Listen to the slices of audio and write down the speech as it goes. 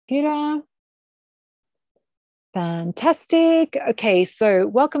computer. Fantastic. Okay, so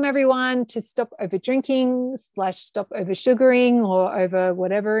welcome everyone to Stop Over Drinking / Stop Over Sugaring or over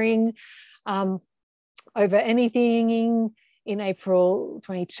whatevering, over anything in April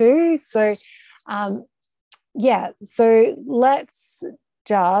 22. So so let's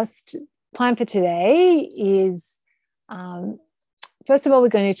just plan for today is, first of all, we're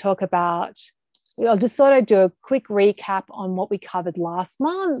going to talk about, I just thought I'd do a quick recap on what we covered last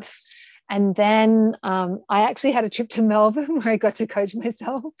month. And then I actually had a trip to Melbourne where I got to coach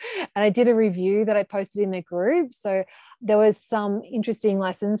myself, and I did a review that I posted in the group. So there was some interesting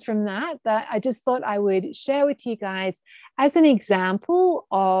lessons from that I just thought I would share with you guys as an example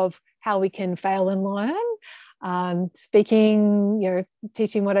of how we can fail and learn, speaking,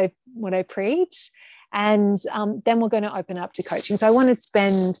 teaching what I preach. And then we're going to open up to coaching. So I want to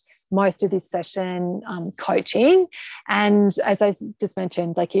spend most of this session coaching. And as I just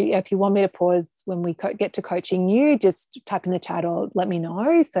mentioned, if you want me to pause when we get to coaching you, just type in the chat or let me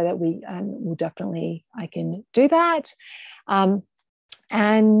know so that I can do that.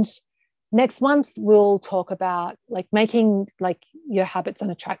 And next month we'll talk about making your habits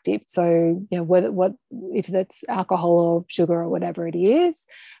unattractive. So, what if that's alcohol or sugar or whatever it is.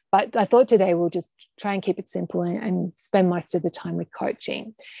 But I thought today we'll just try and keep it simple and spend most of the time with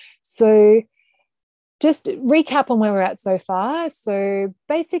coaching. So just recap on where we're at so far. So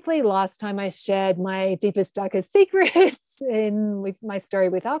basically last time I shared my deepest, darkest secrets with my story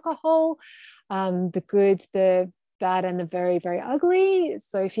with alcohol, the good, the bad, and the very, very ugly.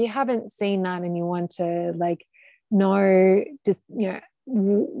 So if you haven't seen that and you want to know just,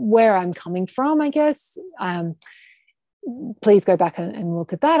 where I'm coming from, I guess, please go back and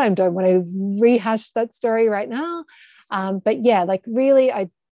look at that. I don't want to rehash that story right now. But yeah, really,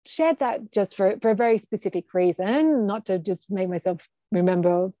 I shared that just for a very specific reason, not to just make myself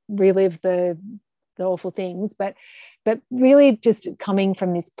relive the awful things, but really just coming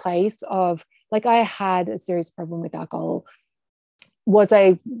from this place of I had a serious problem with alcohol. And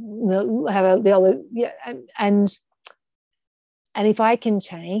if I can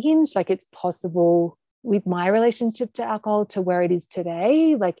change, it's possible with my relationship to alcohol to where it is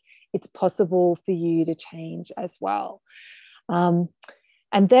today, it's possible for you to change as well.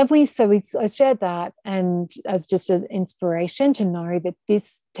 And then I shared that, and as just an inspiration to know that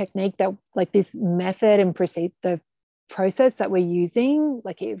this technique, that this method and the process that we're using,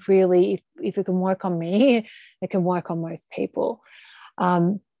 it really, if it can work on me, it can work on most people.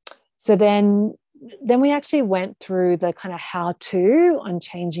 So then we actually went through the kind of how-to on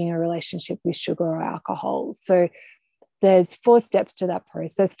changing a relationship with sugar or alcohol. So there's 4 steps to that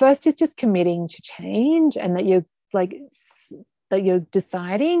process. First is just committing to change, and that you're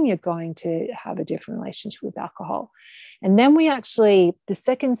deciding you're going to have a different relationship with alcohol. And then the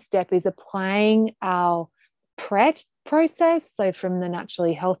second step is applying our PrET process, so from the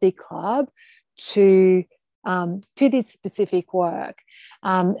Naturally Healthy Club to this specific work,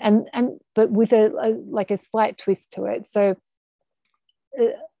 but with a slight twist to it. So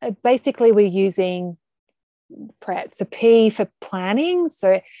basically we're using PrET, so P for planning.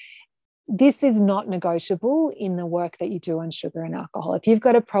 So this is not negotiable in the work that you do on sugar and alcohol. If you've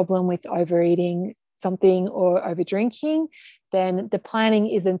got a problem with overeating something or over drinking, then the planning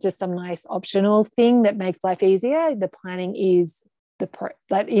isn't just some nice optional thing that makes life easier. The planning is the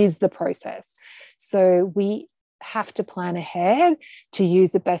process. So we have to plan ahead to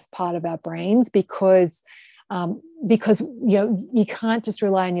use the best part of our brains, because you can't just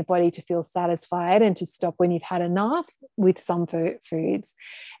rely on your body to feel satisfied and to stop when you've had enough with some foods,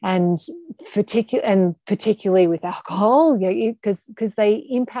 and particularly with alcohol, because they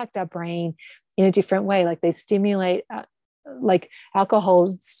impact our brain in a different way. They stimulate,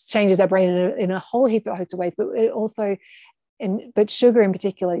 alcohol changes our brain in a whole heap of host of ways, but it also, but sugar in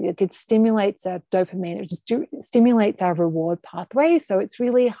particular, it stimulates our dopamine. It just stimulates our reward pathway. So it's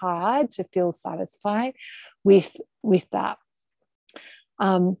really hard to feel satisfied with that.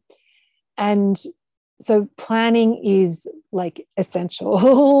 And so planning is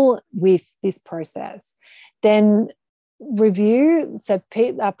essential with this process. Then review. So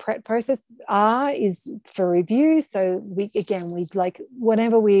our PrET process, R is for review. So we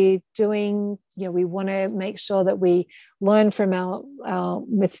whatever we're doing, we want to make sure that we learn from our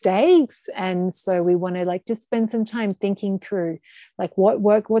mistakes. And so we want to just spend some time thinking through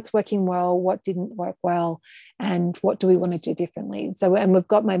what's working well, what didn't work well, and what do we want to do differently. So, and we've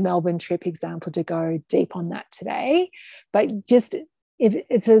got my Melbourne trip example to go deep on that today, but just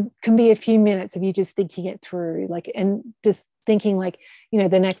if can be a few minutes of you just thinking it through, and just thinking like,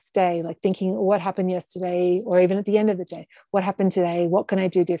 the next day, like thinking what happened yesterday, or even at the end of the day, what happened today, what can I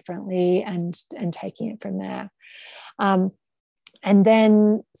do differently, and taking it from there. And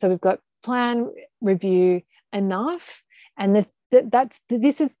then, so we've got plan, review, enough. And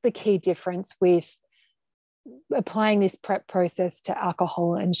this is the key difference with applying this prep process to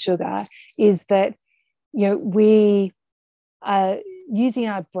alcohol and sugar, is that, we are using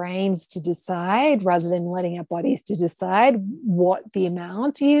our brains to decide rather than letting our bodies to decide what the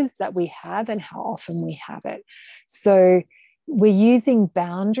amount is that we have and how often we have it. So we're using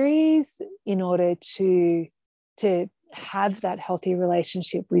boundaries in order to have that healthy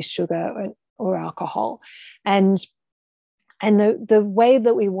relationship with sugar or alcohol. And the way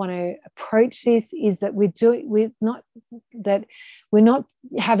that we want to approach this is that we're not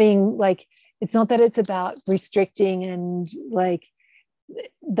having, like, it's not that it's about restricting and like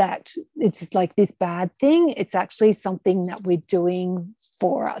that it's like this bad thing. It's actually something that we're doing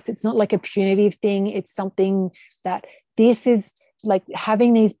for us. It's not like a punitive thing. It's something that this is like,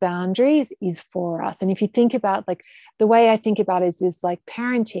 having these boundaries is for us. And if you think about, like, the way I think about it is like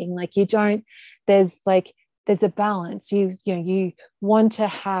parenting, like there's a balance. You want to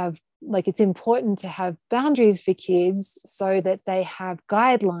have, like, it's important to have boundaries for kids so that they have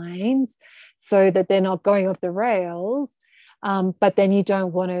guidelines so that they're not going off the rails. But then you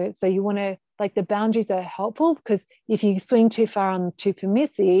don't want to, so you want to, like, the boundaries are helpful, because if you swing too far on too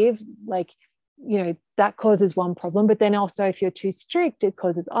permissive, like, that causes one problem, but then also if you're too strict, it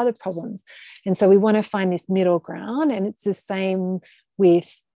causes other problems. And so we want to find this middle ground. And it's the same with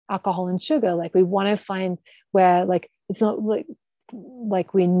alcohol and sugar. Like, we want to find where, like, it's not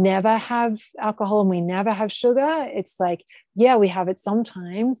like we never have alcohol and we never have sugar. It's like, yeah, we have it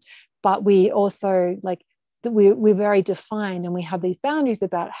sometimes, but we also, like, we're very defined, and we have these boundaries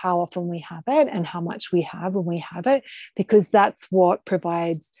about how often we have it and how much we have when we have it, because that's what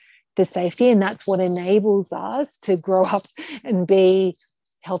provides the safety, and that's what enables us to grow up and be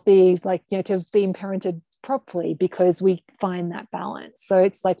healthy, like, to being parented properly, because we find that balance. So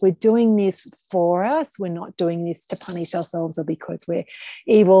it's like, we're doing this for us. We're not doing this to punish ourselves or because we're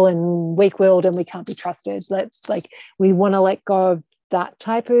evil and weak-willed and we can't be trusted. We want to let go of that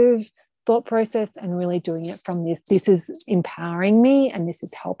type of thought process and really doing it from this is empowering me, and this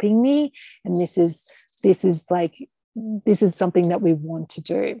is helping me, and this is something that we want to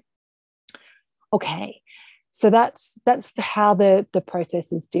do. Okay, so that's how the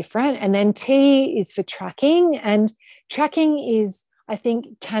process is different. And then T is for tracking, and tracking is, I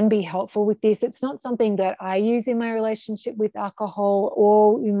think, can be helpful with this. It's not something that I use in my relationship with alcohol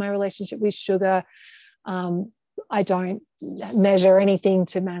or in my relationship with sugar. I don't measure anything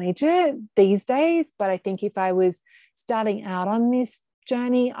to manage it these days, but I think if I was starting out on this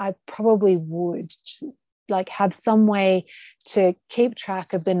journey, I probably would like have some way to keep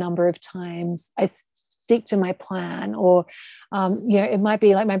track of the number of times I stick to my plan. Or it might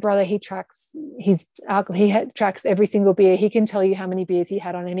be like my brother, he tracks tracks every single beer. He can tell you how many beers he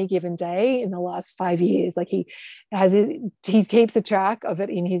had on any given day in the last 5 years. Like, he keeps a track of it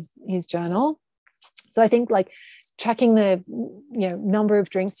in his journal. So I think, like, tracking the number of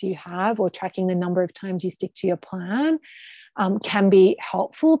drinks you have, or tracking the number of times you stick to your plan, can be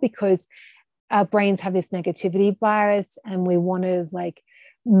helpful, because our brains have this negativity bias, and we want to, like,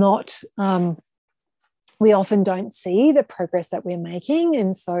 not we often don't see the progress that we're making.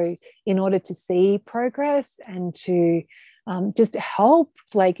 And so in order to see progress and to just help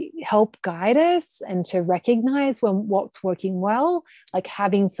guide us and to recognize what's working well, like,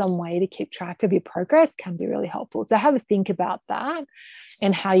 having some way to keep track of your progress can be really helpful. So have a think about that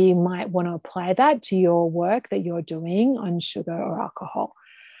and how you might want to apply that to your work that you're doing on sugar or alcohol.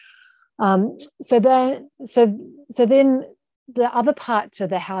 So then the other part to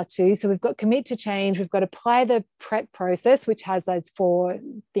the how-to, so we've got commit to change, we've got apply the prep process, which has those 4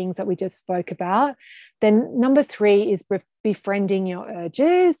 things that we just spoke about. Then number 3 is befriending your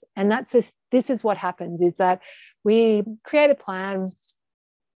urges. And this is what happens, is that we create a plan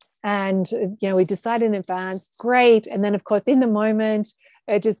and we decide in advance, great, and then of course in the moment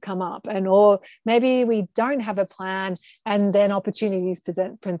urges come up, or maybe we don't have a plan, and then opportunities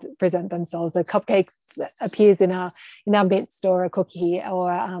present themselves. A cupcake appears in our midst, or a cookie,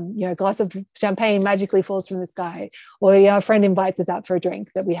 or a glass of champagne magically falls from the sky, or a friend invites us out for a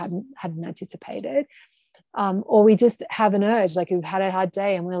drink that we hadn't anticipated. Or we just have an urge, like we've had a hard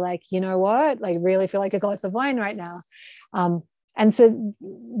day and we're like, you know what, like, really feel like a glass of wine right now. And so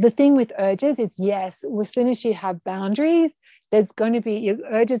the thing with urges is, yes, as soon as you have boundaries, there's going to be, your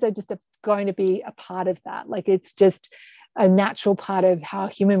urges are just going to be a part of that. Like, it's just a natural part of how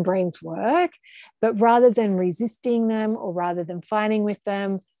human brains work. But rather than resisting them or rather than fighting with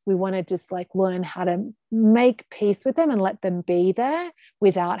them, we want to just like learn how to make peace with them and let them be there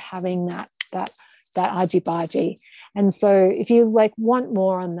without having that argy-bargy. And so if you like want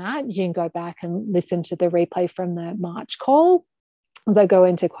more on that, you can go back and listen to the replay from the March call, as I go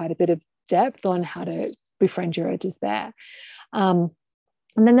into quite a bit of depth on how to befriend your urges there.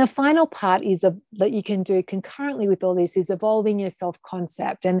 And then the final part is that you can do concurrently with all this is evolving your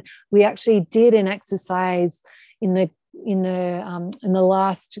self-concept. And we actually did an exercise in the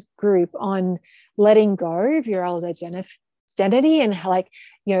last group on letting go of your old identity and how, like,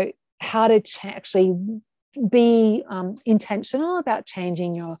 you know, how to actually be intentional about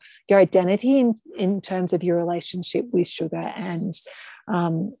changing your identity in terms of your relationship with sugar and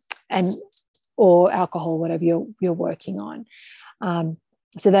or alcohol, whatever you're working on.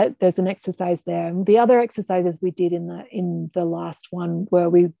 So that there's an exercise there. And the other exercises we did in the last one where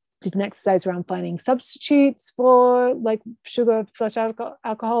we did an exercise around finding substitutes for like sugar /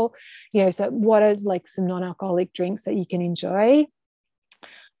 alcohol. You know, so what are like some non-alcoholic drinks that you can enjoy?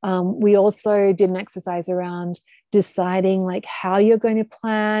 We also did an exercise around deciding like how you're going to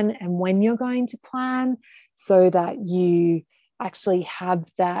plan and when you're going to plan so that you actually have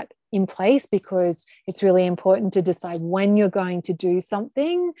that in place, because it's really important to decide when you're going to do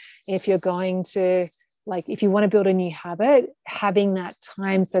something. If you're going to, like, if you want to build a new habit, having that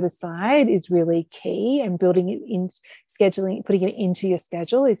time set aside is really key, and building it in, scheduling, putting it into your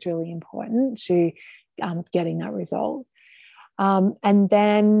schedule is really important to getting that result. And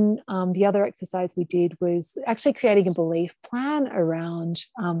then the other exercise we did was actually creating a belief plan around,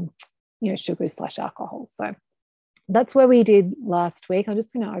 sugar / alcohol. So that's where we did last week. I'm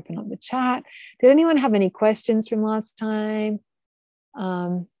just going to open up the chat. Did anyone have any questions from last time?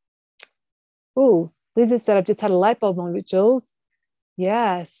 Liz has said, I've just had a light bulb moment, Jules.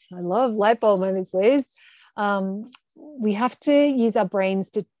 Yes, I love light bulb moments, Liz. We have to use our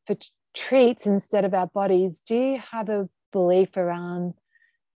brains for treats instead of our bodies. Do you have a belief around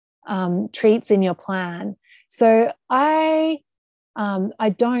treats in your plan? So I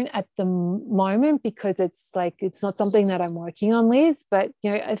don't at the moment, because it's not something that I'm working on, Liz, but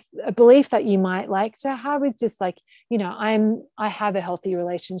a belief that you might like to have is just like, I have a healthy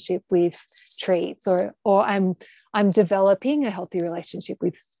relationship with treats, or I'm developing a healthy relationship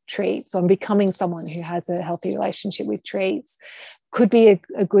with treats. So I'm becoming someone who has a healthy relationship with treats. Could be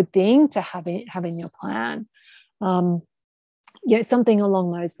a good thing to have in your plan. Something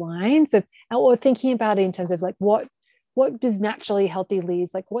along those lines or thinking about it in terms of like what does naturally healthy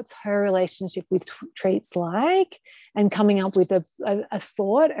Liz, like what's her relationship with treats like, and coming up with a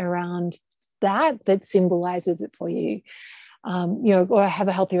thought around that symbolizes it for you. Or have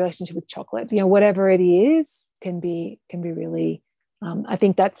a healthy relationship with chocolate, whatever it is can be really, I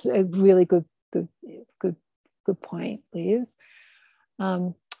think that's a really good point, Liz.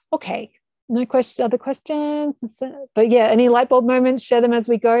 Okay. No other questions, but yeah, any light bulb moments, share them as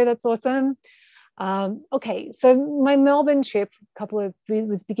we go. That's awesome. Okay, so my Melbourne trip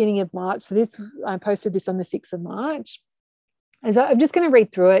was beginning of March. So I posted this on the 6th of March. And so I'm just going to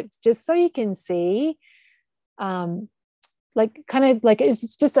read through it just so you can see, I thought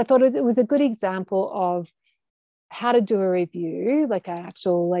it was a good example of how to do a review, like an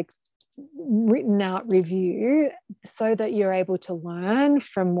actual written out review, so that you're able to learn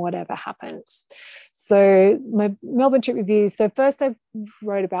from whatever happens. So my Melbourne trip review. So first I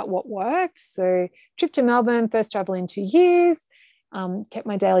wrote about what worked. So trip to Melbourne, first travel in 2 years, kept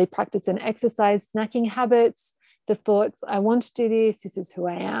my daily practice and exercise, snacking habits, the thoughts, I want to do this is who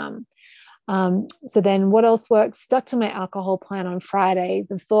I am. So then what else worked? Stuck to my alcohol plan on Friday.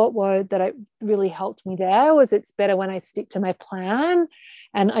 The thought that it really helped me there was it's better when I stick to my plan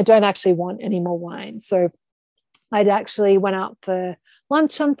and I don't actually want any more wine. So I'd actually went out for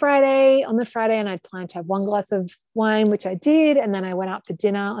lunch on the Friday, and I'd planned to have 1 glass of wine, which I did. And then I went out for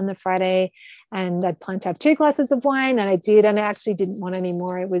dinner on the Friday and I'd planned to have 2 glasses of wine, and I did. And I actually didn't want any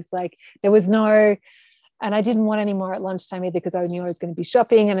more. It was like, and I didn't want any more at lunchtime either, because I knew I was going to be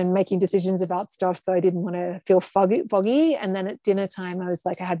shopping and making decisions about stuff. So I didn't want to feel foggy. And then at dinner time, I was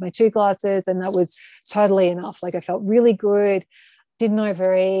like, I had my 2 glasses and that was totally enough. Like I felt really good. Didn't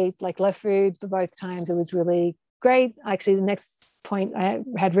overeat, left food for both times. It was really great. Actually, the next point I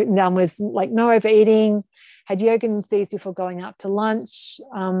had written down was no overeating, had yoga and C's before going out to lunch.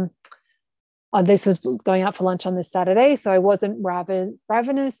 This was going out for lunch on this Saturday, so I wasn't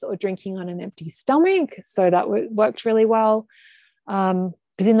ravenous or drinking on an empty stomach. So that worked really well. Because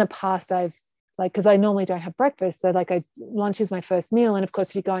in the past because I normally don't have breakfast. So lunch is my first meal. And of course,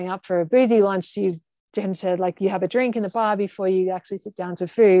 if you're going out for a boozy lunch, you Jen, like you have a drink in the bar before you actually sit down to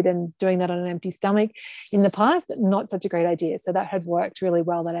food, and doing that on an empty stomach in the past, not such a great idea. So that had worked really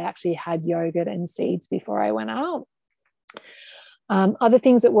well, that I actually had yogurt and seeds before I went out. Other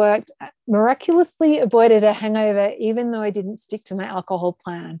things that worked, miraculously avoided a hangover, even though I didn't stick to my alcohol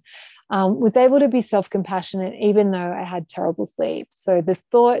plan. Was able to be self-compassionate, even though I had terrible sleep. So the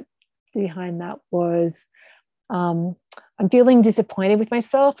thought behind that was, I'm feeling disappointed with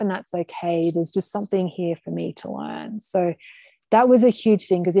myself, and that's okay. There's just something here for me to learn. So that was a huge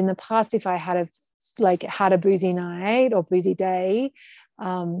thing, because in the past, if I had a boozy night or boozy day,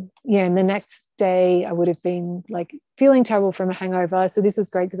 and the next day I would have been like feeling terrible from a hangover. So this was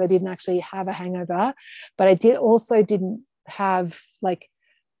great because I didn't actually have a hangover, but I didn't have like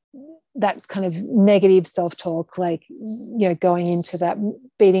that kind of negative self-talk, like, going into that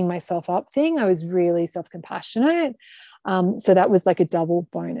beating myself up thing. I was really self-compassionate. So that was like a double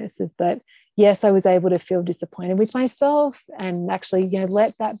bonus, is that, yes, I was able to feel disappointed with myself and actually,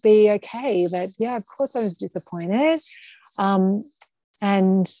 let that be okay. That, yeah, of course I was disappointed.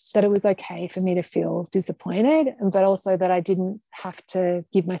 And that it was okay for me to feel disappointed, but also that I didn't have to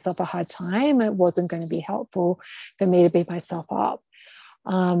give myself a hard time. It wasn't going to be helpful for me to beat myself up.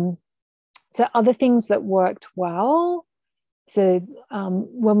 So other things that worked well. So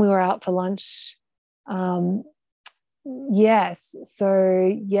when we were out for lunch, yes.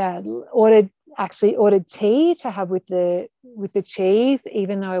 So yeah, ordered tea to have with the cheese,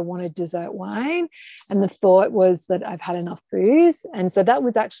 even though I wanted dessert wine. And the thought was that I've had enough booze. And so that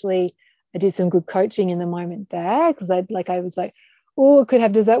was actually, I did some good coaching in the moment there, because I was like, oh, I could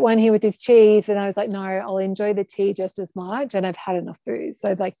have dessert wine here with this cheese. And I was like, no, I'll enjoy the tea just as much. And I've had enough booze.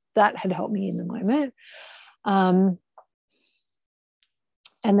 So like that had helped me in the moment.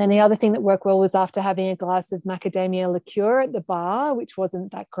 And then the other thing that worked well was, after having a glass of macadamia liqueur at the bar, which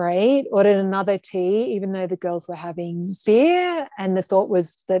wasn't that great, ordered another tea, even though the girls were having beer. And the thought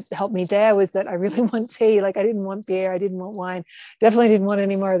was, that helped me there, was that I really want tea. Like, I didn't want beer, I didn't want wine, definitely didn't want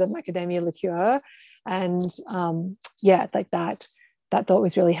any more of the macadamia liqueur. And like that thought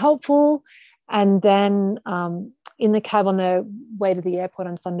was really helpful. And then in the cab on the way to the airport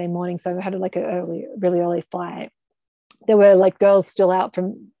on Sunday morning, so I had like a really early flight, there were like girls still out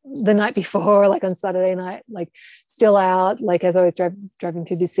from the night before, like on Saturday night, like still out, like as I was driving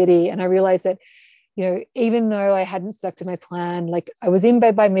through the city. And I realized that, even though I hadn't stuck to my plan, like I was in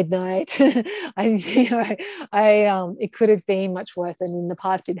bed by midnight, it could have been much worse. And in the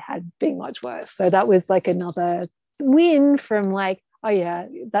past, it had been much worse. So that was like another win from like, oh yeah,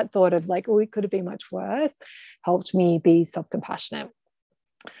 that thought of like, oh, it could have been much worse, helped me be self-compassionate.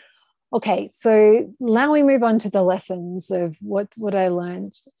 Okay, so now we move on to the lessons of what I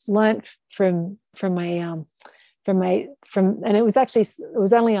learned from and it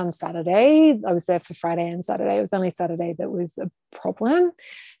was only on Saturday. I was there for Friday and Saturday. It was only Saturday that was a problem.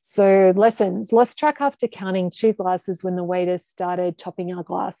 So lessons: lost track after counting 2 glasses when the waiter started topping our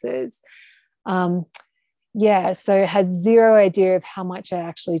glasses. So I had zero idea of how much I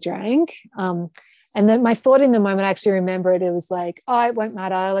actually drank. And then my thought in the moment, I actually remember it was like, oh, it won't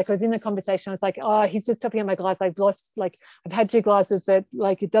matter. Like, I was in the conversation, I was like, oh, he's just topping up my glass. I've had 2 glasses, but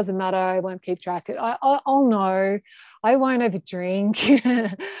like, it doesn't matter. I won't keep track. I'll know. I won't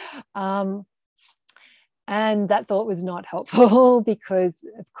overdrink. And that thought was not helpful, because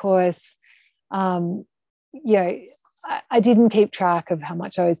of course, I didn't keep track of how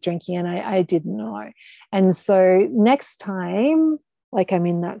much I was drinking, and I didn't know. And so next time, like I'm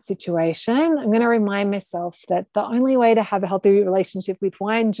in that situation, I'm going to remind myself that the only way to have a healthy relationship with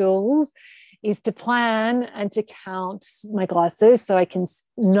wine, Jules, is to plan and to count my glasses so I can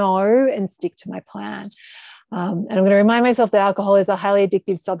know and stick to my plan. And I'm going to remind myself that alcohol is a highly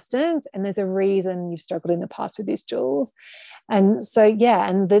addictive substance, and there's a reason you've struggled in the past with this, Jules. And so,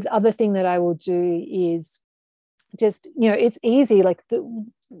 and the other thing that I will do is just, it's easy. Like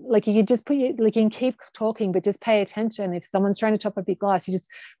you could just you can keep talking, but just pay attention. If someone's trying to top up your glass, you just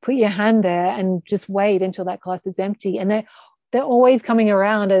put your hand there and just wait until that glass is empty. And they're always coming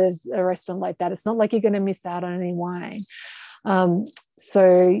around at a restaurant like that. It's not like you're going to miss out on any wine.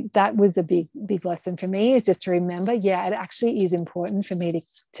 So that was a big lesson for me, is just to remember, it actually is important for me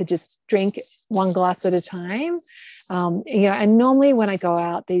to just drink 1 glass at a time. And normally when I go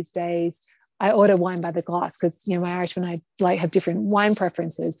out these days, I order wine by the glass, because my Irish and I have different wine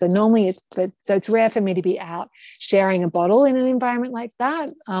preferences. So normally it's rare for me to be out sharing a bottle in an environment like that,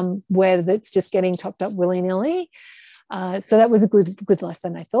 where it's just getting topped up willy-nilly. So that was a good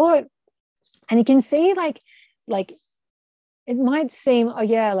lesson, I thought. And you can see like it might seem,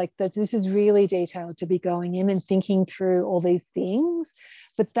 this is really detailed to be going in and thinking through all these things.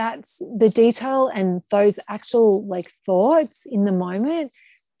 but that's the detail and those actual like thoughts in the moment.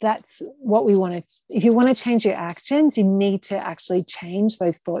 That's what we want to, if you want to change your actions, you need to actually change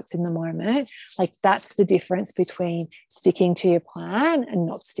those thoughts in the moment. Like that's the difference between sticking to your plan and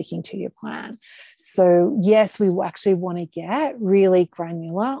not sticking to your plan. So yes, we actually want to get really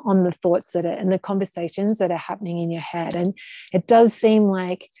granular on the thoughts that are and the conversations that are happening in your head. And it does seem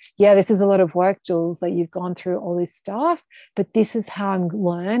like, yeah, this is a lot of work, Jules, like you've gone through all this stuff, but this is how I'm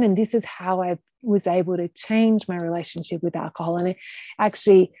learned, and this is how I was able to change my relationship with alcohol. And it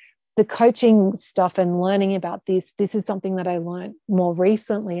actually, the coaching stuff and learning about this is something that I learned more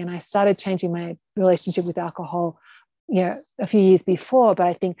recently. And I started changing my relationship with alcohol, a few years before, but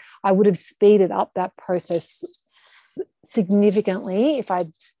I think I would have speeded up that process significantly if I'd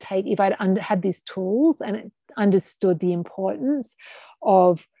had these tools and understood the importance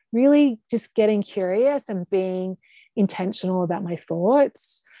of really just getting curious and being intentional about my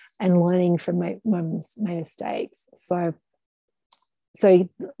thoughts and learning from my mistakes. So I'm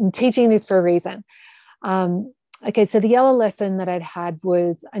teaching this for a reason. Okay, so the other lesson that I'd had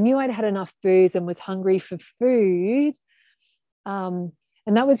was I knew I'd had enough booze and was hungry for food. And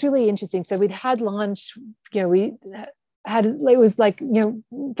that was really interesting. So we'd had lunch, we had, it was like,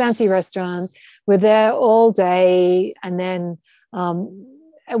 fancy restaurant. We're there all day. And then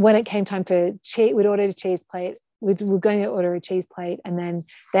when it came time for cheese, we'd ordered a cheese plate. We were going to order a cheese plate, and then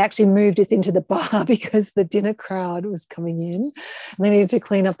they actually moved us into the bar because the dinner crowd was coming in and they needed to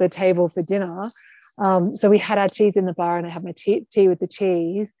clean up the table for dinner. So we had our cheese in the bar, and I had my tea with the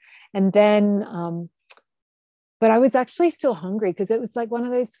cheese. And then, but I was actually still hungry because it was like one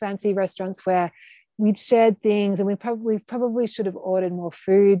of those fancy restaurants where we'd shared things, and we probably should have ordered more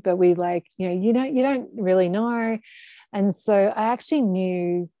food, but we you don't really know. And so I actually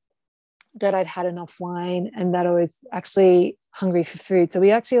knew that I'd had enough wine and that I was actually hungry for food. So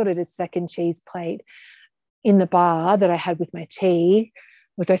we actually ordered a second cheese plate in the bar that I had with my tea,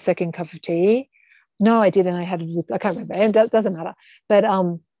 with my second cup of tea. No, I didn't. I had it with, I can't remember. It doesn't matter. But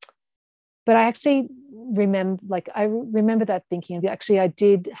I actually remember that thinking of actually I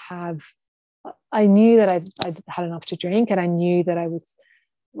knew that I'd had enough to drink, and I knew that I was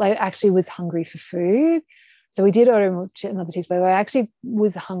was hungry for food. So we did order another cheese plate. I actually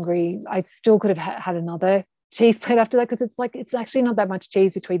was hungry. I still could have had another cheese plate after that, because it's actually not that much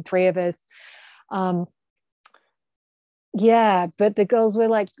cheese between three of us. Yeah, but the girls were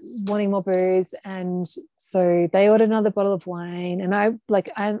wanting more booze, and so they ordered another bottle of wine. And I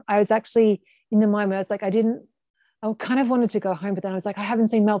was actually in the moment, I kind of wanted to go home, but then I was like, I haven't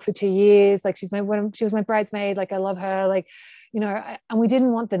seen Mel for 2 years. She was my bridesmaid. I love her. And we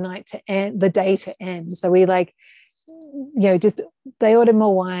didn't want the day to end. So we they ordered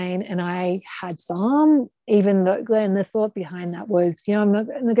more wine, and I had some, even though, and the thought behind that was, I'm not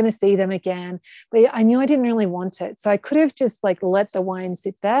going to see them again, but I knew I didn't really want it. So I could have just let the wine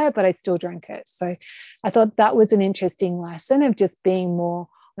sit there, but I still drank it. So I thought that was an interesting lesson of just being more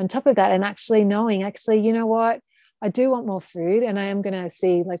on top of that, and actually knowing, you know what, I do want more food, and I am going to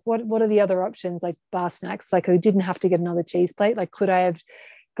see what are the other options, like bar snacks. I didn't have to get another cheese plate. Could I have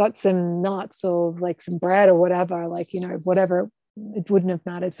got some nuts or some bread or whatever, whatever, it wouldn't have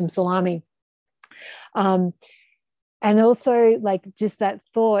mattered, some salami. And also just that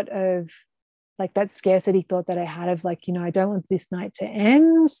thought of that scarcity thought that I had of I don't want this night to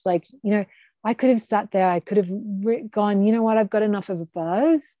end. I could have sat there, I could have gone, you know what, I've got enough of a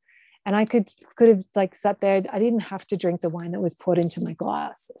buzz. And I could have sat there. I didn't have to drink the wine that was poured into my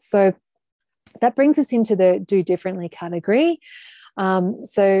glass. So that brings us into the do differently category.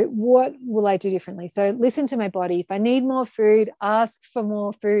 So what will I do differently? So listen to my body. If I need more food, ask for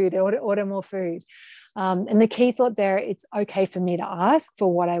more food, order more food. And the key thought there, it's okay for me to ask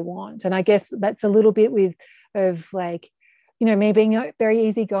for what I want. And I guess that's a little bit of me being very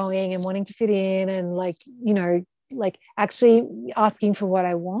easygoing and wanting to fit in, and actually asking for what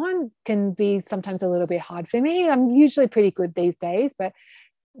I want can be sometimes a little bit hard for me. I'm usually pretty good these days, but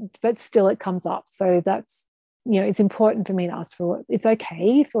still it comes up. So that's, it's important for me to ask for what, it's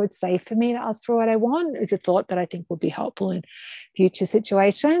okay, or it's safe for me to ask for what I want, is a thought that I think will be helpful in future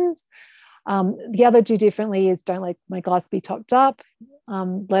situations. The other do differently is don't let my glass be topped up.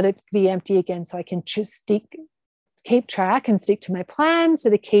 Let it be empty again, so I can just keep track and stick to my plan. So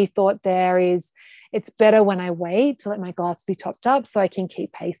the key thought there is, it's better when I wait to let my glass be topped up so I can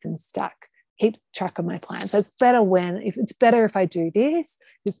keep pace and keep track of my plan. So it's better if I do this,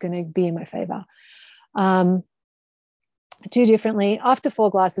 it's going to be in my favor. Do differently. After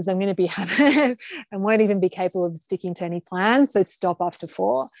 4 glasses, I'm going to be hammered and won't even be capable of sticking to any plan. So stop after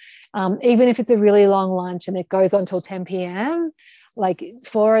 4. Even if it's a really long lunch and it goes on till 10 p.m., like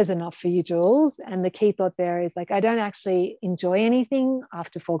 4 is enough for you, Jules. And the key thought there is like, I don't actually enjoy anything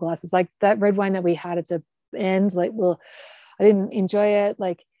after 4 glasses. Like that red wine that we had at the end, like, well, I didn't enjoy it.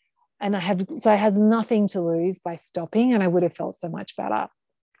 Like, and I had nothing to lose by stopping, and I would have felt so much better.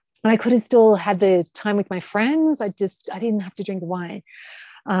 And I could have still had the time with my friends. I didn't have to drink the wine.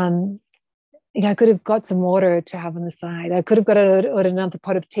 I could have got some water to have on the side. I could have got another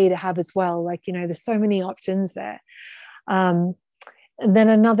pot of tea to have as well. Like, there's so many options there. And then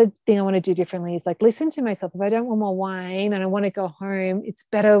another thing I want to do differently is like listen to myself. If I don't want more wine and I want to go home, it's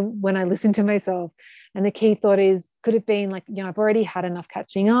better when I listen to myself. And the key thought could have been like, I've already had enough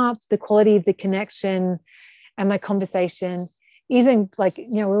catching up. The quality of the connection and my conversation isn't like,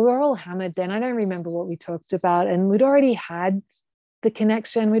 we were all hammered then. I don't remember what we talked about. And we'd already had the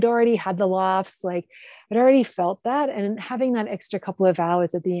connection. We'd already had the laughs. Like I'd already felt that. And having that extra couple of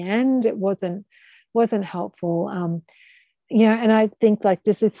hours at the end, it wasn't helpful. And I think like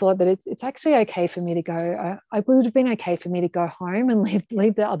just this thought that it's actually okay for me to go. I would have been okay for me to go home and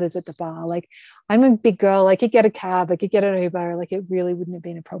leave the others at the bar. Like I'm a big girl. I could get a cab. I could get an Uber. Like it really wouldn't have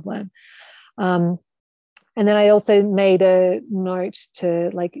been a problem. And then I also made a note to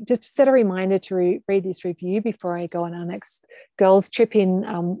like just set a reminder to read this review before I go on our next girls trip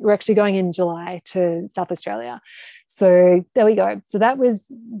we're actually going in July to South Australia. So there we go. So that was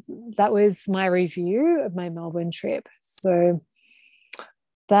my review of my Melbourne trip. So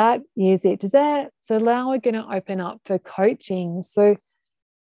that is it. So now we're going to open up for coaching. So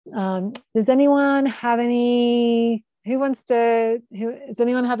does anyone have does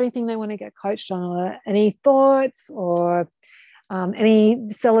anyone have anything they want to get coached on, or any thoughts, or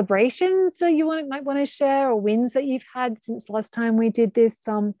any celebrations that you might want to share, or wins that you've had since last time we did this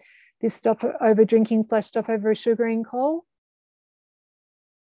stop over drinking / stop over sugaring call?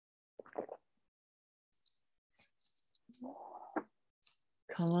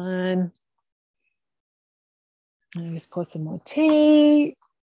 Come on. Let me just pour some more tea.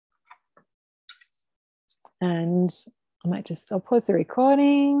 And I'll pause the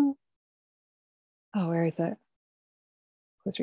recording. Oh, where is it?